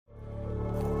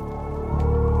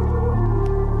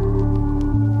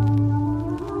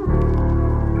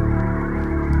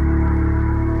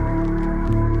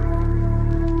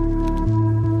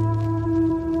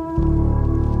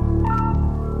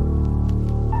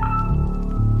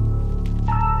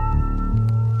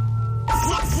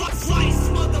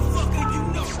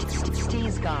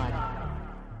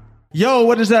Yo,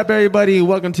 what is up, everybody?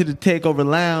 Welcome to the Takeover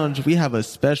Lounge. We have a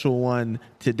special one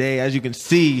today. As you can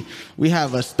see, we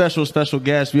have a special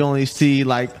guest we only see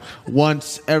like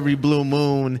once every blue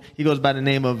moon. He goes by the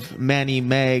name of Manny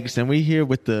Meggs, and we're here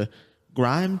with the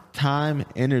Grime Time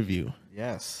interview.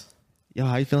 Yes. Yo,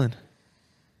 how you feeling?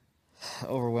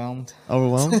 Overwhelmed.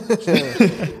 Overwhelmed?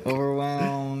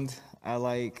 Overwhelmed.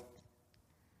 I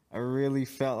really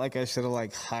felt like I should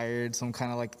have hired some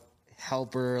kind of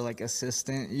helper,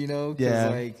 assistant, because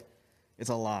Yeah. it's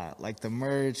a lot. Like the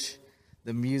merch,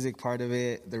 the music part of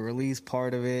it, the release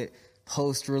part of it,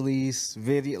 post-release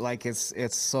video,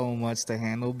 it's so much to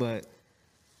handle, but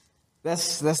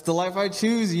that's the life I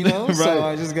choose, Right. So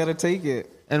I just got to take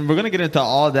it. And we're going to get into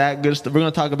all that good stuff. We're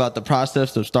going to talk about the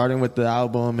process of starting with the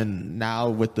album and now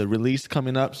with the release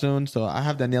coming up soon. So I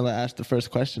have Daniela ask the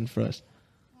first question for us.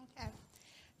 Okay.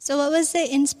 So what was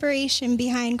the inspiration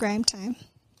behind Grime Time?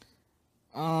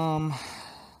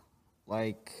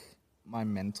 Like my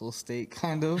mental state,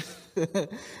 kind of,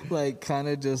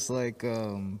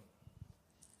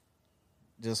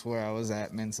 just where I was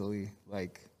at mentally. I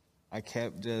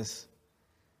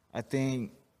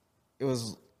think it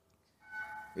was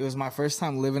my first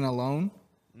time living alone.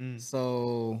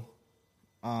 So,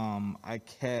 I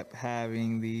kept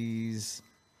having these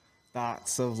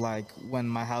thoughts of when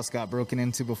my house got broken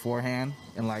into beforehand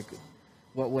and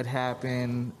what would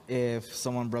happen if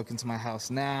someone broke into my house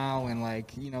now, and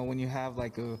when you have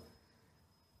a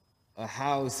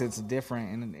house, it's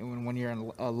different, and when you're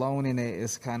alone in it,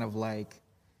 it's kind of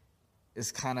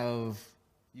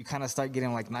you kind of start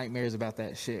getting nightmares about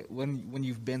that shit when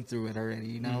you've been through it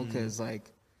already, because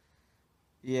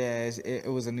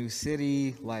it was a new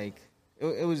city,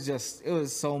 it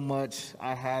was so much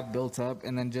I had built up,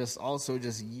 and then just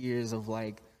years of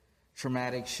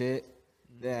traumatic shit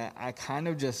that I kind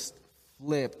of just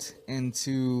flipped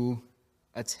into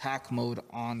attack mode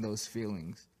on those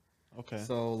feelings. Okay.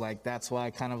 So that's why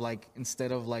I kind of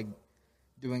instead of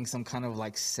doing some kind of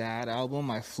sad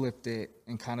album, I flipped it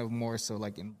and kind of more so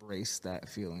embraced that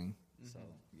feeling. So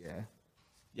yeah.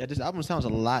 Yeah, this album sounds a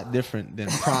lot different than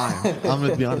Prime. I'm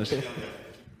going to be honest.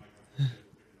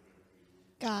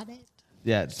 Got it.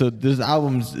 Yeah, so this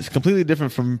album is completely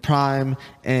different from Prime,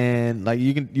 and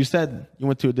you said you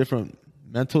went to a different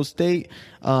mental state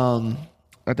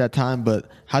at that time, but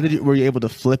were you able to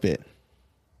flip it?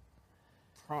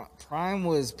 Prime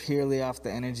was purely off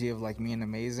the energy of me and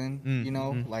Amazing,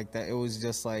 that it was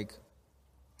just it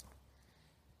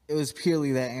was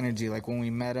purely that energy. When we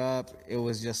met up, it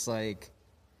was just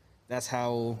that's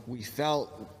how we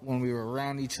felt when we were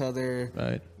around each other.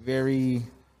 Right. Very,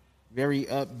 very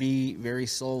upbeat, very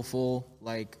soulful,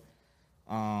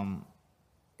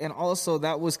 and also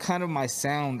that was kind of my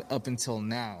sound up until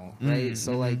now, right?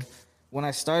 So when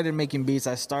I started making beats,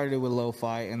 I started with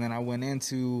lo-fi, and then I went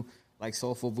into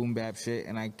soulful boom bap shit,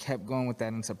 and I kept going with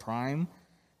that into Prime.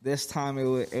 This time it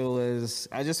was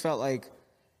I just felt like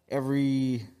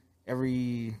every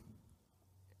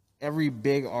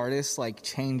big artist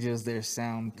changes their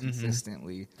sound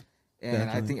consistently.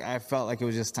 And Definitely. I felt like it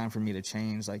was just time for me to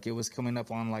change. It was coming up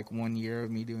on 1 year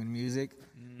of me doing music.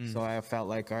 So I felt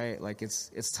all right,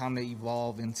 it's time to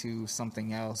evolve into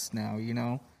something else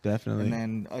now, Definitely. And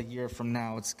then a year from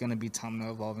now, it's going to be time to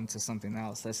evolve into something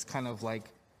else. That's kind of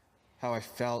how I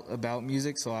felt about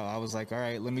music. So I was all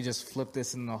right, let me just flip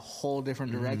this in a whole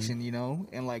different direction,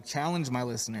 and challenge my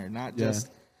listener, not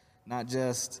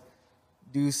just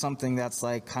do something that's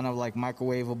kind of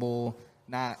microwavable,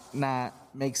 not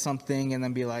make something and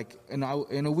then be in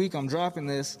a week I'm dropping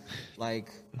this. I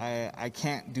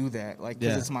can't do that,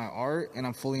 because it's my art and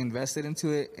I'm fully invested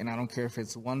into it, and I don't care if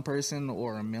it's one person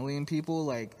or a million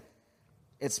people.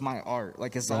 It's my art,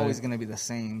 it's Right. always going to be the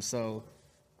same. So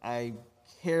I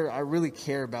really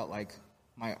care about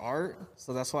my art.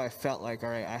 So that's why I felt all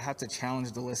right, I have to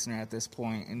challenge the listener at this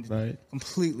point and Right.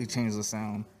 completely change the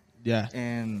sound. Yeah.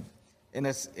 And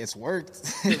it's worked.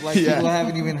 People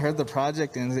haven't even heard the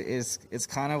project, and it's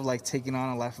kind of taking on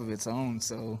a life of its own.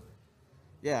 So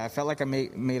yeah, I felt like I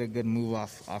made a good move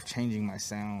off changing my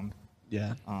sound.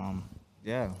 Yeah.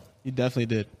 Yeah. You definitely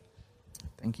did.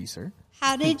 Thank you, sir.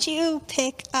 How did you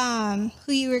pick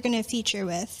who you were going to feature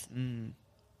with?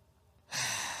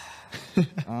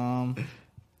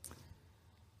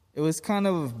 It was kind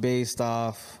of based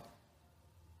off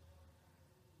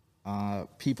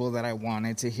people that I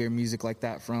wanted to hear music like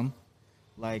that from.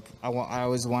 I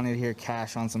always wanted to hear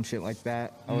Cash on some shit like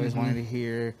that. I always wanted to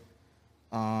hear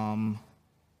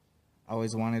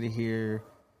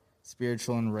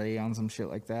Spiritual and Ray on some shit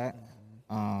like that.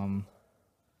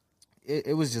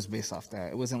 It was just based off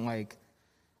that. It wasn't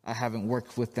I haven't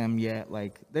worked with them yet.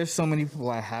 Like, there's so many people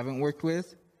I haven't worked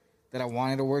with that I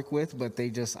wanted to work with, but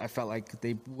I felt like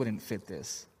they wouldn't fit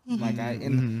this.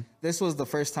 This was the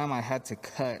first time I had to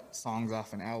cut songs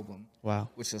off an album. Wow.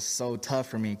 Which is so tough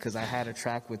for me because I had a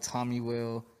track with Tommy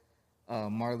Will,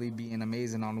 Marley being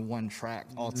amazing on one track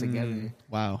altogether.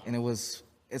 Wow. And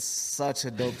it's such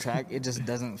a dope track. It just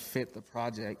doesn't fit the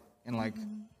project. And like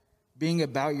being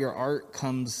about your art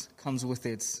comes with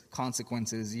its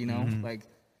consequences, you know? Like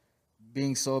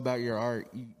being so about your art,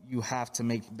 you have to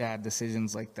make bad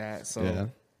decisions like that. So Yeah.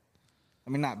 I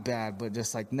mean, not bad, but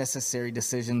just like necessary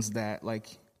decisions that like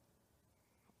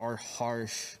are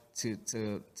harsh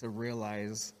to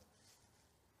realize.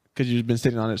 Because you've been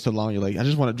sitting on it so long, you're like, I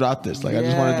just want to drop this. Like, I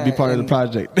just want it to be part of the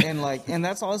project. and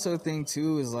that's also a thing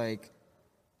too, is like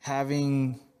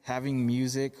having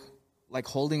music, like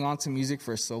holding on to music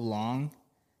for so long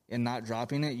and not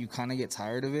dropping it, you kind of get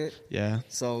tired of it. Yeah.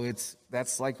 So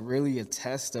that's like really a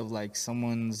test of like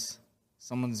someone's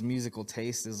musical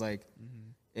taste is like,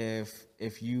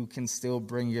 if you can still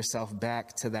bring yourself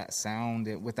back to that sound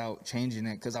without changing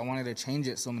it, because I wanted to change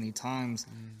it so many times,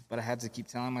 but I had to keep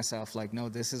telling myself like, no,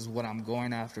 this is what I'm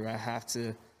going after. I have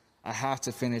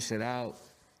to finish it out,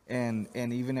 and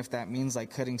even if that means like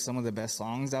cutting some of the best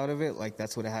songs out of it, like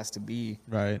that's what it has to be.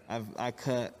 Right. I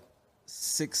cut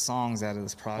 6 songs out of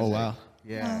this project. Oh wow.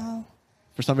 Yeah. Wow.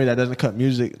 For somebody that doesn't cut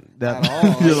music, that At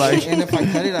all. you're like, and if I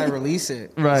cut it, I release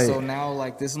it. Right. So now,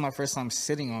 like, this is my first time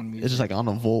sitting on music. it's just like on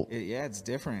a volt. It's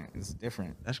different. It's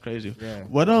different. That's crazy. Yeah.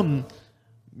 What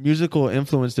musical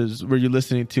influences were you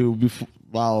listening to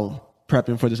while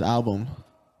prepping for this album?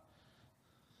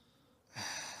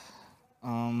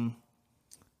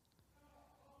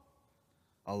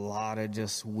 A lot of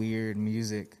just weird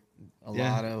music. A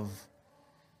Yeah. lot of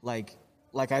like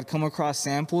I'd come across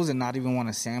samples and not even want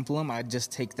to sample them. I'd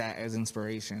just take that as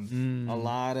inspiration. A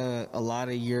lot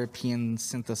of European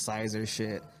synthesizer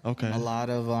shit. Okay. A lot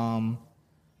of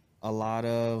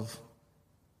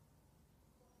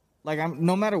like,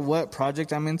 no matter what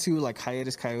project I'm into, like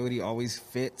Hiatus Coyote always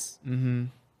fits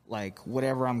like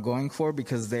whatever I'm going for,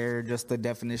 because they're just the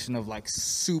definition of like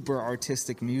super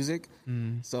artistic music.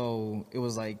 So it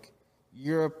was like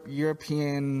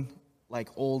European, like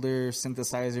older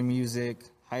synthesizer music,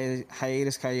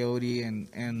 Hiatus Coyote,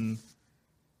 and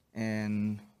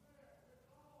kind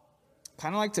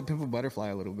of like To Pimp a Butterfly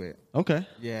a little bit. Okay.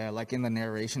 Yeah, like in the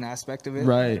narration aspect of it.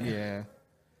 Right. Yeah.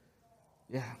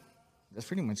 Yeah. That's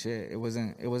pretty much it. It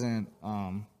wasn't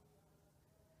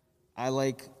I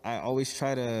always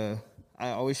try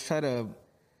to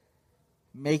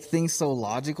make things so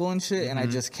logical and shit, and I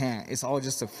just can't. It's all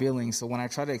just a feeling. So when I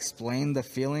try to explain the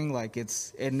feeling, like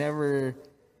it never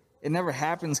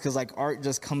happens, because like art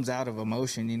just comes out of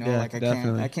emotion, you know? Yeah, like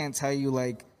definitely. I can't tell you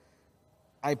like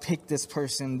I picked this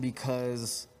person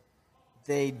because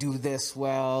they do this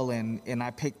well, and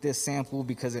I picked this sample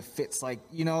because it fits, like,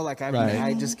 you know, like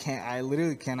I just can't. I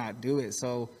literally cannot do it.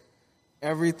 So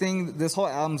this whole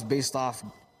album's based off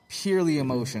purely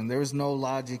emotion. There was no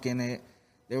logic in it.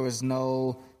 There was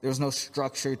no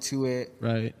structure to it.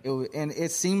 Right. And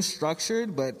it seems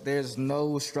structured, but there's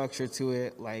no structure to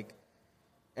it. Like,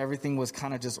 everything was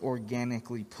kind of just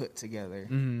organically put together.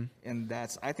 And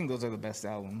I think those are the best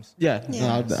albums. Yeah.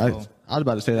 Yeah. No, I was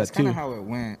about to say That's that kind too. of how it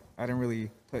went. I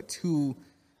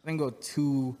didn't go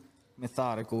too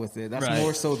methodical with it. That's Right.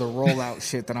 more so the rollout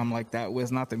shit that I'm like that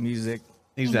with, not the music.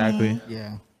 Exactly.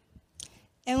 Yeah.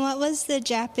 And what was the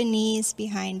Japanese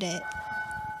behind it?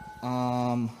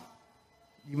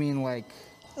 You mean like?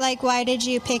 Like, why did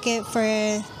you pick it for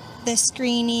the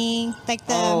screening, like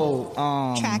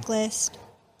the track list?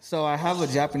 So I have a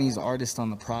Japanese artist on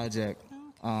the project,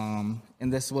 and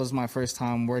this was my first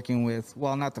time working with.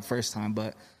 Well, not the first time,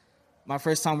 but my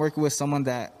first time working with someone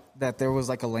that there was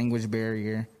like a language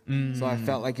barrier. So I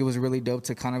felt like it was really dope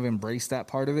to kind of embrace that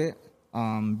part of it,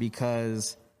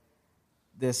 because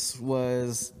it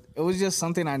was just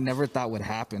something I never thought would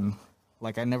happen.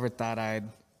 Like, I never thought I'd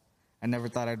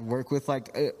work with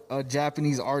like a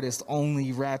Japanese artist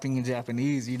only rapping in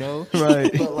Japanese, you know?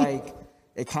 Right. But like,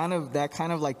 that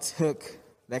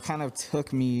kind of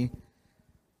took me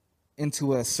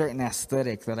into a certain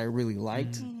aesthetic that I really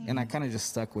liked, and I kind of just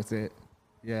stuck with it.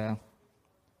 Yeah.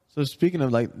 So speaking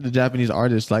of like the Japanese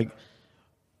artist, like,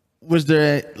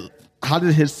 how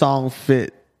did his song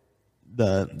fit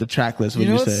the track list? Would You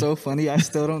know you what's say? so funny? I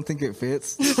still don't think it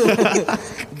fits.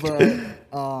 But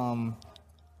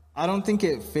I don't think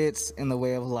it fits in the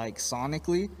way of like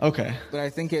sonically. Okay. But I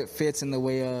think it fits in the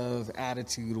way of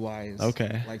attitude wise.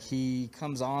 Okay. Like, he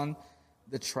comes on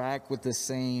the track with the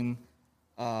same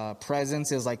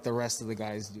presence is like the rest of the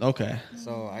guys do. Okay.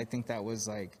 So I think that was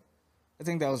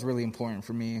really important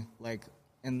for me. Like,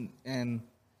 and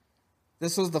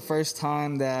this was the first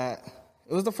time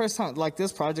like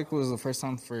this project was the first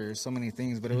time for so many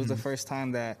things, but it was the first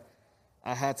time that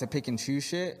I had to pick and choose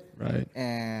shit. Right.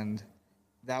 And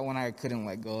that one I couldn't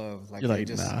let go of. Like, nah.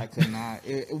 I could not.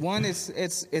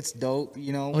 It's dope,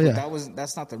 you know. Oh, yeah. But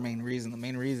that's not the main reason. The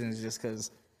main reason is just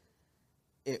because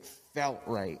it felt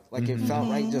right. Like it felt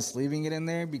right just leaving it in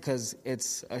there because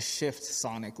it's a shift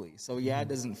sonically. So yeah, it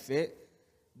doesn't fit,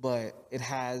 but it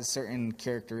has certain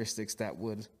characteristics that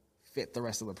would fit the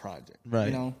rest of the project. Right.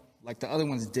 You know, like the other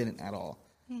ones didn't at all.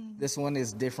 This one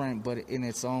is different, but in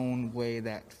its own way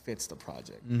that fits the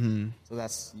project. So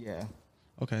that's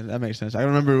Okay, that makes sense. I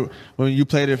remember when you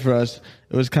played it for us,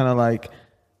 it was kind of like,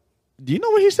 do you know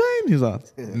what he's saying? He's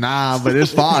like, nah, but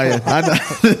it's fire. I know.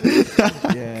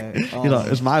 Yeah. You know,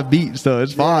 it's my beat, so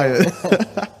it's fire.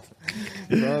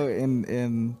 Bro,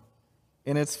 and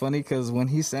it's funny because when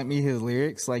he sent me his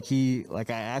lyrics, like I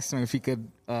asked him if he could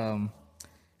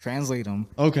translate them.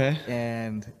 Okay.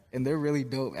 And they're really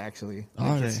dope, actually.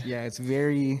 Are Like, they? Yeah, it's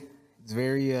very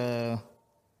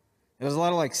there's a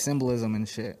lot of like symbolism and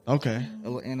shit. Okay.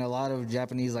 And a lot of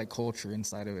Japanese like culture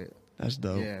inside of it. That's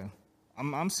dope. Yeah.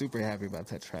 I'm super happy about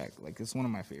that track. Like, it's one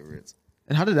of my favorites.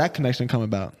 And how did that connection come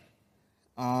about?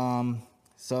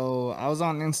 So I was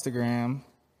on Instagram,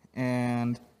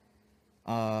 and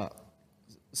so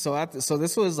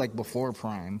this was like before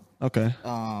Prime. Okay.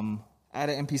 I had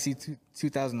an MPC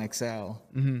 2000 XL,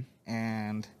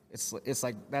 and it's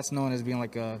like that's known as being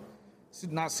like a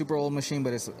not super old machine,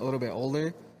 but it's a little bit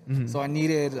older. So I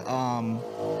needed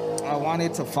I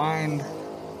wanted to find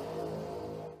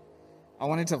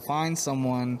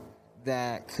someone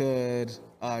that could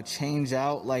change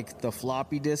out like the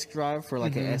floppy disk drive for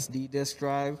like an SD disk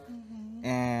drive,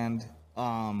 and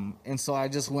so I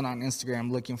just went on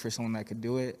Instagram looking for someone that could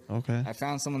do it. Okay. I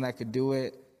found someone that could do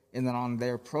it, and then on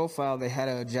their profile they had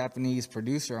a Japanese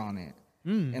producer on it,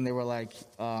 and they were like,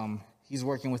 he's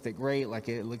working with it great, like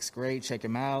it looks great, check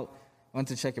him out. Went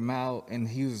to check him out, and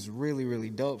he was really, really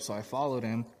dope, so I followed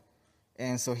him.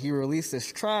 And so he released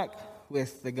this track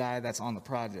with the guy that's on the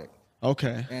project.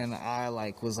 Okay. And I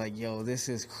was like, yo, this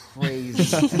is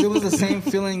crazy. And it was the same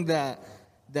feeling that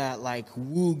like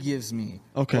Wu gives me.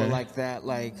 Okay. Or like that,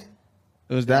 like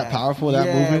it was that powerful, that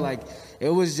movement? like it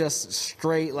was just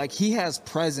straight, like he has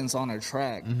presence on a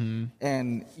track.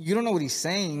 And you don't know what he's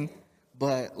saying,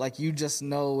 but like you just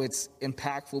know it's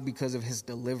impactful because of his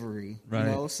delivery. Right.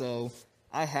 You know? So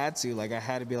I had to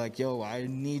be like, yo, I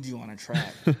need you on a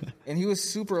track. And he was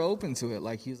super open to it.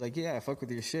 Like he was like, yeah, I fuck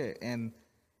with your shit. And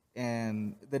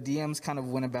the DMs kind of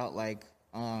went about like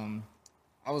I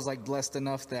was like blessed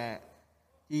enough that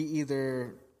he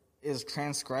either is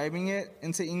transcribing it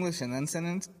into English and then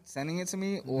sending it to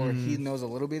me, or he knows a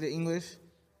little bit of English.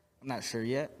 I'm not sure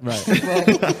yet. Right.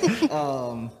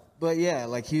 But yeah,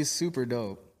 like he's super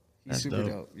dope. That's super dope.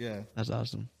 dope. Yeah. That's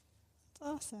awesome.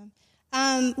 That's awesome.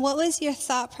 What was your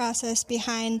thought process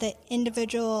behind the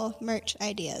individual merch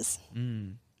ideas?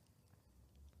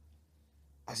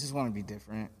 I just want to be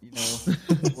different, you know.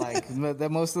 Like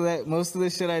most of the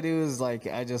shit I do is like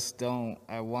I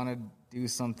want to do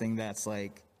something that's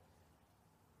like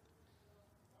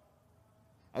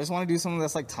I just want to do something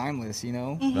that's like timeless, you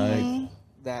know. Right.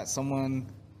 That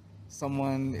someone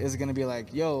is gonna be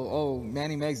like, yo, oh,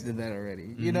 Manny Meggs did that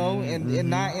already, you know, and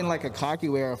not in like a cocky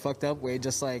way or a fucked up way,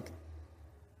 just like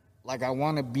I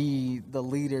want to be the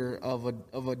leader of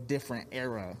a different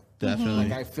era. Definitely.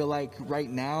 Like I feel like right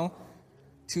now,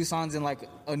 Tucson's in like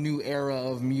a new era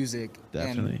of music.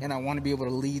 Definitely. And I want to be able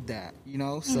to lead that, you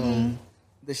know. So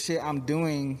the shit I'm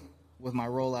doing with my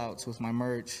rollouts, with my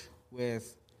merch,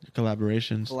 with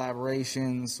collaborations,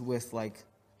 with like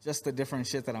just the different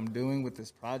shit that I'm doing with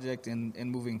this project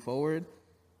and moving forward.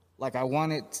 Like I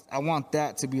want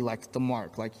that to be like the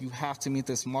mark. Like you have to meet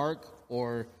this mark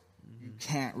or you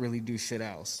can't really do shit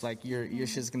else. Like your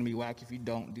shit's gonna be whack if you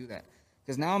don't do that.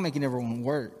 Because now I'm making everyone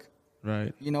work.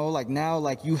 Right. You know, like now,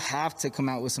 like you have to come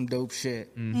out with some dope shit,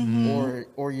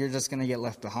 or you're just gonna get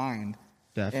left behind.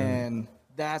 Definitely. And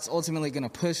that's ultimately gonna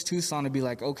push Tucson to be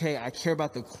like, okay, I care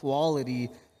about the quality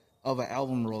of an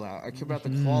album rollout. I care about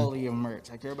the quality of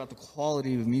merch. I care about the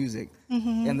quality of music,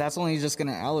 and that's only just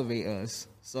gonna elevate us.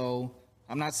 So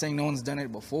I'm not saying no one's done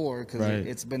it before because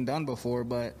it's been done before,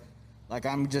 but like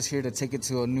I'm just here to take it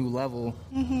to a new level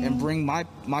and bring my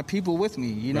people with me.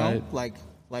 You know, like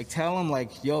tell them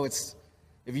like, yo,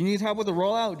 if you need help with the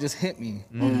rollout, just hit me.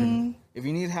 Or if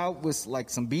you need help with like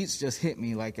some beats, just hit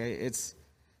me. Like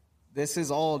this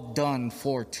is all done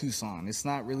for Tucson. It's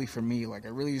not really for me. Like, I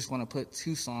really just want to put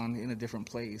Tucson in a different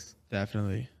place.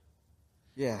 Definitely.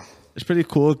 Yeah. It's pretty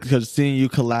cool because seeing you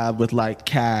collab with like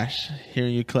Cash,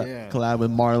 hearing you collab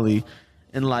with Marley,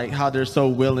 and like how they're so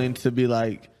willing to be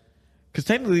like, because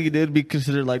technically they'd be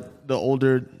considered like the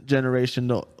older generation,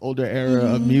 the older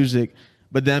era of music,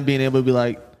 but then being able to be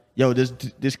like, yo,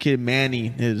 this kid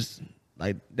Manny is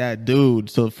like that dude.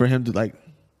 So for him to like,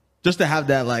 just to have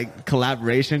that like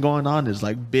collaboration going on is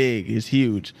like big, is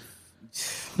huge.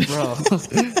 Bro,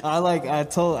 I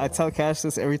tell Cash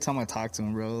this every time I talk to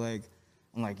him, bro. Like,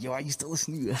 I'm like, yo, I used to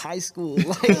listen to you in high school.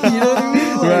 Like, you know what I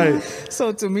mean? Like, right.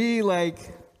 So to me, like,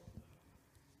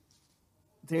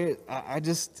 dude,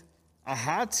 I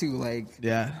had to, like,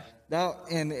 yeah. That,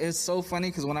 and it's so funny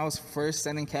because when I was first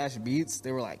sending Cash beats,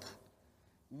 they were like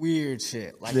weird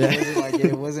shit. Like,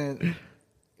 it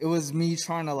was me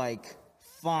trying to like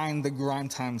find the grime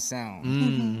time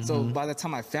sound. So by the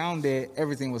time I found it,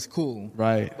 everything was cool.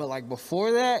 Right. But like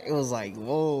before that, it was like,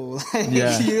 whoa. Like,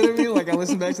 yeah. You know what I mean? Like, I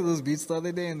listened back to those beats the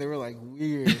other day and they were like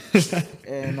weird.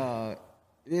 And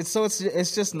it's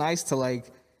just nice to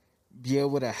like be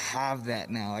able to have that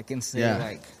now. I can say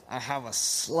like I have a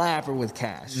slapper with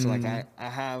Cash. Like I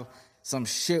have some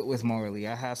shit with Marley.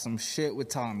 I have some shit with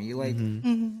Tommy. Like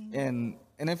and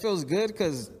it feels good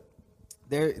because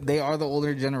they are the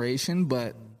older generation,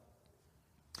 but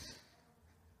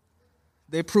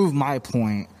they prove my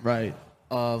point. Right.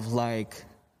 Of like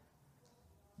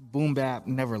boom bap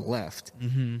never left.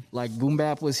 Like boom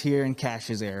bap was here in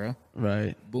Cash's era.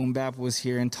 Right. Boom bap was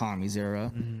here in Tommy's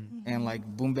era. And like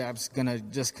boom bap's gonna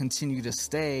just continue to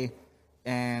stay.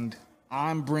 And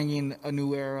I'm bringing a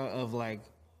new era of like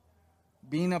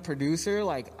being a producer.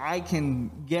 Like I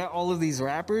can get all of these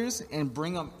rappers and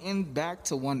bring them back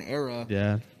to one era.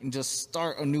 Yeah. And just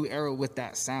start a new era with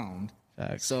that sound.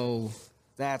 Facts. So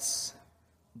that's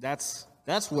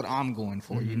what I'm going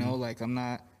for. You know, like I'm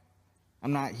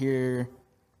not here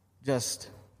just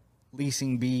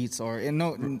leasing beats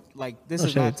this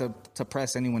is not to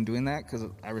press anyone doing that because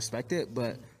I respect it,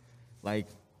 but like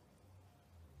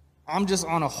I'm just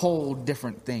on a whole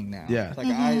different thing now. Yeah. Like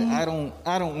I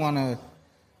don't want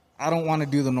to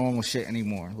do the normal shit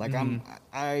anymore. Like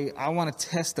I want to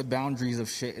test the boundaries of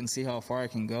shit and see how far I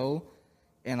can go.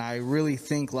 And I really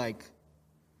think like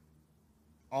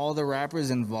all the rappers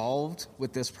involved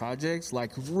with this project,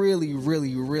 like really,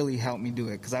 really, really helped me do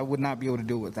it because I would not be able to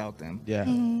do it without them. Yeah.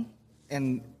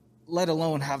 And let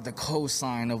alone have the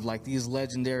cosign of like these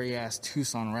legendary ass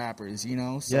Tucson rappers, you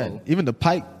know? So, yeah. Even the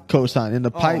Pike cosign in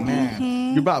the Pike.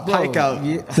 Man. You brought Pike out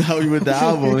to help you with the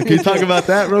album. Can you talk about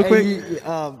that real quick?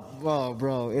 Well,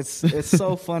 bro, it's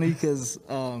so funny because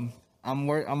I'm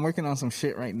working on some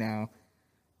shit right now.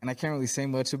 And I can't really say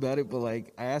much about it, but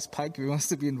like I asked Pike if he wants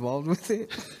to be involved with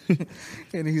it,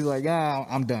 and he's like,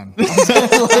 I'm done.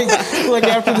 like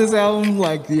after this album,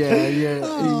 like yeah, you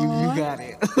got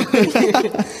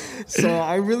it. So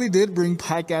I really did bring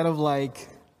Pike out of I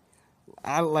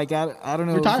don't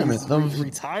know, retirement,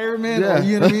 retirement, or,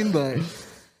 you know what I mean? But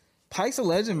Pike's a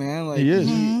legend, man. Like he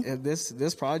is.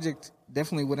 This project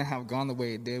definitely wouldn't have gone the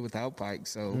way it did without Pike.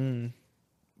 So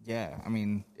yeah, I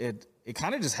mean it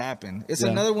kind of just happened. It's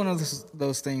another one of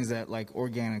those things that like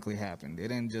organically happened. I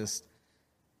didn't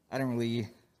really,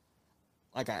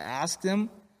 like I asked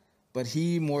him, but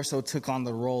he more so took on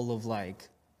the role of like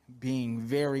being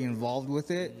very involved with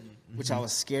it, which I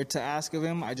was scared to ask of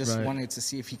him. I just wanted to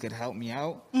see if he could help me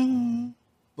out.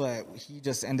 But he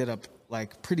just ended up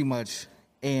like pretty much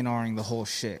A&Ring the whole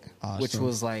shit, which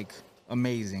was like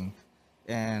amazing.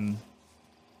 And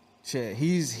shit,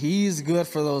 he's good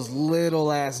for those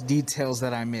little ass details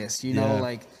that I miss, you know,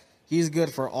 like he's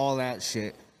good for all that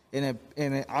shit, and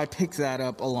I picked that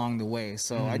up along the way.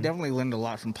 So I definitely learned a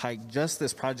lot from Pike, just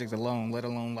this project alone, let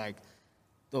alone like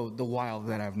the while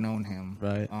that I've known him.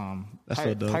 Right. That's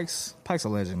so dope. Pike's a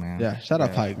legend, man. Yeah, shout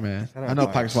out Pike, man. I know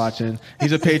Pike's watching.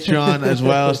 He's a Patreon as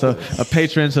well, so a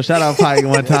patron. So shout out Pike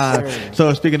one time.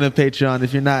 So speaking of Patreon,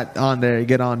 if you're not on there,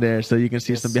 get on there so you can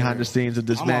see some behind the scenes of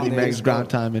this Manny Meg's Grime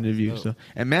Time interview. So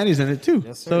and Manny's in it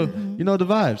too. So you know the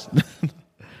vibes.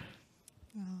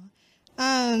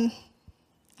 I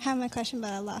have my question,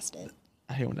 but I lost it.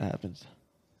 I hate when that happens.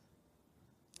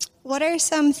 What are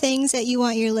some things that you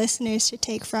want your listeners to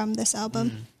take from this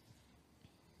album?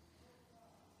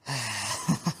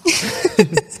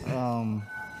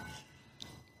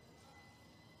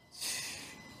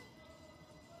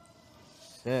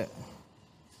 Shit.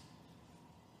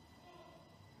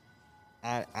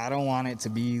 I don't want it to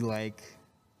be like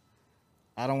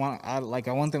I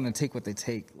want them to take what they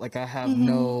take. Like I have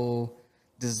no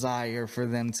desire for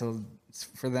them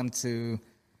to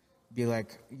be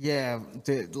like, yeah,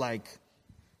 like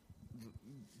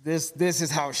this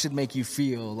is how it should make you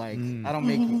feel. Like I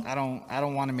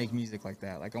don't want to make music like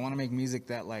that. Like I want to make music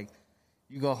that like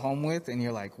you go home with and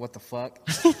you're like, what the fuck,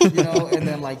 you know? And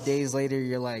then like days later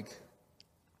you're like,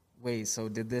 wait, so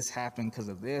did this happen because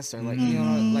of this? Or like, you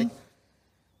know, like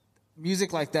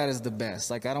music like that is the best.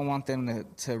 Like I don't want them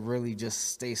to really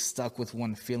just stay stuck with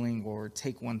one feeling or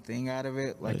take one thing out of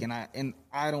it. Like, right. and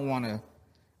I don't want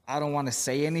to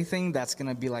say anything that's going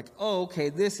to be like, oh, okay,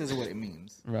 this is what it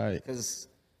means. Right. Because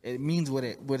it means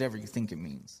whatever you think it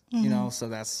means, you know? So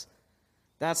that's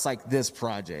like this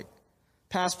project.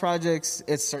 Past projects,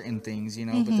 it's certain things, you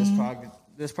know, but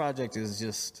this project is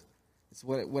just, it's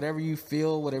whatever you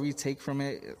feel, whatever you take from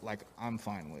it, like I'm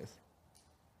fine with.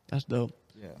 That's dope.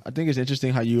 Yeah. I think it's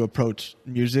interesting how you approach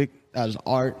music as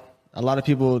art. A lot of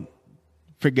people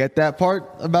forget that part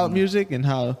about music and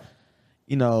how,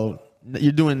 you know,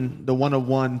 you're doing the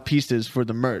one-of-one pieces for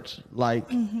the merch. Like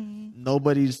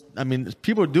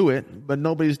people do it, but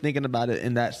nobody's thinking about it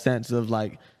in that sense of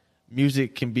like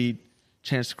music can be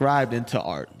transcribed into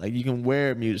art. Like you can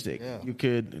wear music, you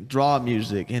could draw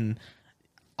music. And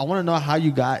I want to know how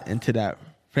you got into that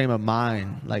frame of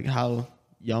mind. Like how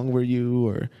young were you,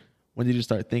 or when did you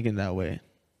start thinking that way?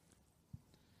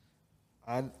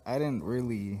 I didn't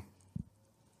really,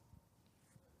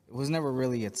 it was never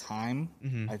really a time.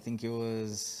 I think it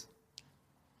was,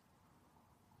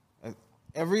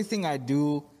 everything I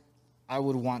do, I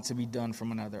would want to be done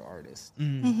from another artist.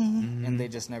 And they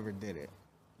just never did it,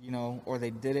 you know, or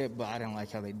they did it, but I didn't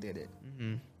like how they did it.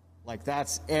 Like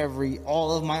that's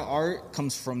all of my art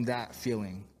comes from that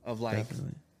feeling of like,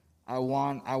 definitely.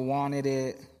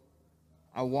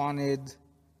 I wanted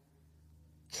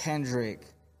Kendrick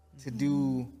to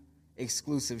do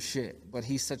exclusive shit, but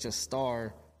he's such a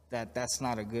star that's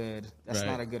not a good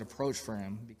approach for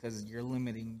him, because you're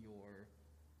limiting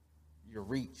your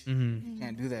reach. You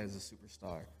can't do that as a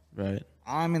superstar. Right.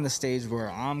 I'm in the stage where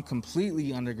I'm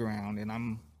completely underground, and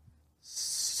I'm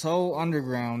so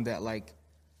underground that like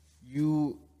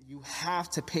you have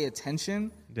to pay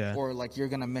attention, or like you're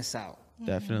gonna miss out.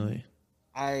 Definitely.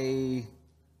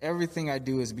 Everything I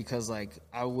do is because like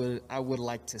I would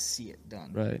like to see it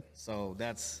done. Right. So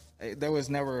it was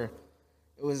never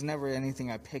anything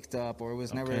I picked up, or it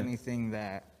was never anything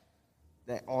that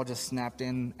all just snapped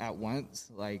in at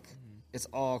once. Like it's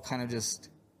all kind of just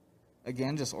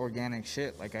organic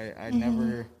shit. Like I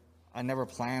never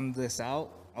planned this out.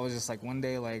 I was just like one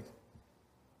day like,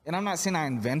 and I'm not saying I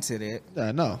invented it.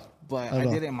 Yeah, no. But I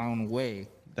did it in my own way.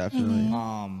 Definitely.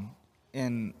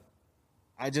 And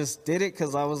I just did it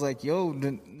because I was like, yo,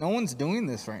 no one's doing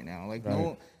this right now. Like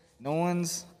no one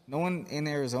in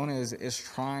Arizona is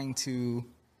trying to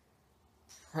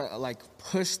like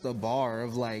push the bar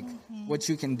of like what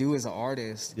you can do as an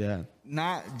artist. Yeah.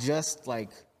 Not just like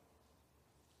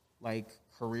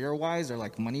career wise or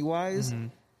like money wise,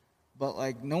 but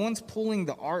like no one's pulling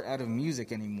the art out of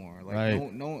music anymore.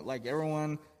 Like no, like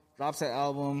everyone drops an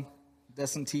album,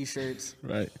 does some T-shirts,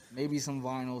 maybe some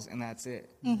vinyls, and that's it.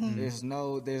 There's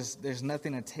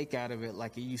nothing to take out of it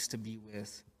like it used to be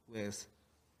with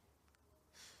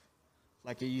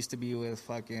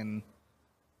fucking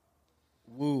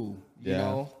Woo, you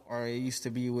know, or it used to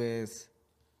be with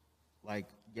like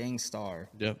Gang Starr.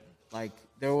 Yep. Like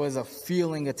there was a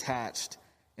feeling attached,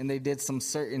 and they did some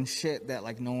certain shit that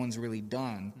like no one's really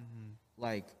done.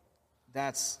 Like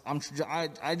I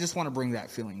just want to bring that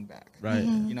feeling back. Right.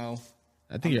 You know.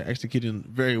 I think you're executing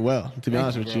very well, to be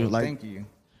honest with you. Like, thank you.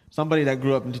 Somebody that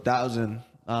grew up in 2000,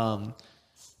 I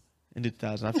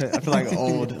feel like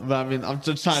old, but I mean, I'm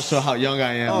just trying to show how young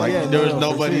I am. There was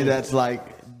nobody that's like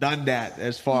done that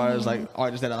as far as like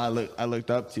artists that I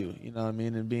looked up to, you know what I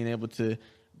mean? And being able to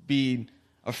be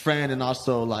a friend and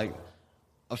also like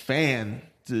a fan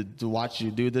to watch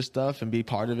you do this stuff and be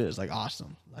part of it is like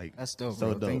awesome. Like that's dope,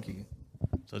 so bro. dope. Thank you.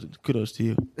 So kudos to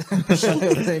you.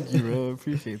 Thank you, bro.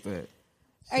 Appreciate that.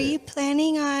 Are you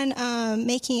planning on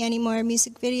making any more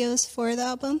music videos for the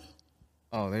album?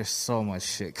 Oh, there's so much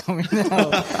shit coming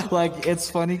out. Like it's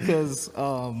funny because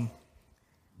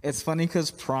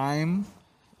Prime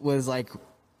was like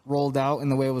rolled out in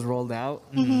the way it was rolled out,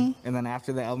 and then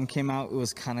after the album came out, it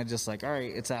was kind of just like, all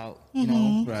right, it's out, you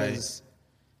know? Because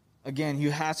again,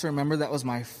 you have to remember that was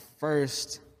my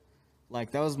first,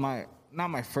 like that was not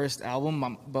my first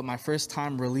album, but my first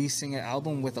time releasing an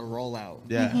album with a rollout.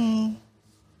 Yeah.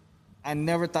 I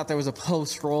never thought there was a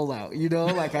post rollout, you know?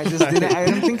 Like I just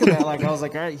didn't think of that. Like I was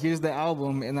like, all right, here's the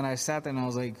album, and then I sat there and I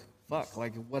was like, fuck,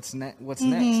 like what's next,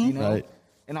 you know? Right.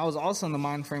 And I was also in the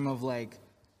mind frame of like,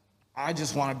 I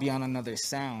just want to be on another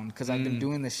sound because I've been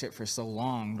doing this shit for so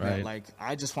long that like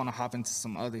I just want to hop into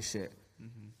some other shit.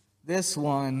 This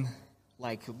one,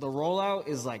 like the rollout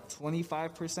is like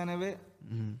 25% of it.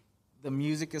 The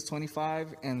music is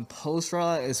 25 and post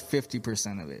rollout is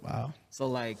 50% of it. Wow. So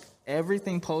like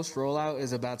everything post rollout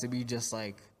is about to be just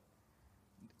like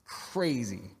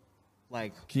crazy.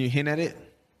 Like, can you hint at it?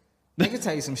 I can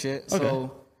tell you some shit. Okay.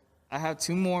 So I have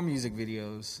 2 more music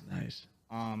videos. Nice.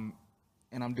 And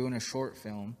I'm doing a short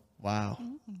film. Wow.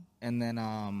 And then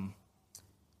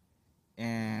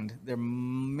and there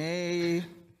may,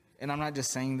 and I'm not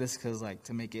just saying this because like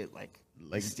to make it like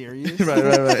mysterious.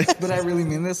 right. But I really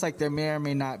mean this. Like there may or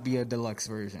may not be a deluxe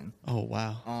version. Oh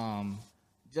wow.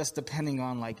 Just depending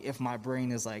on like if my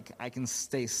brain is like I can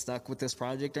stay stuck with this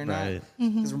project or not. Right.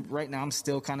 Because right now I'm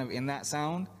still kind of in that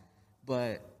sound,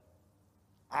 but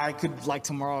I could like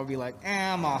tomorrow be like,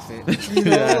 I'm off it. You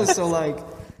know? So like,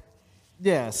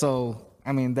 yeah. So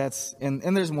I mean that's and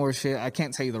there's more shit. I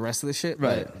can't tell you the rest of the shit.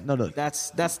 Right. But No. that's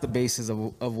the basis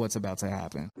of what's about to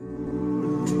happen.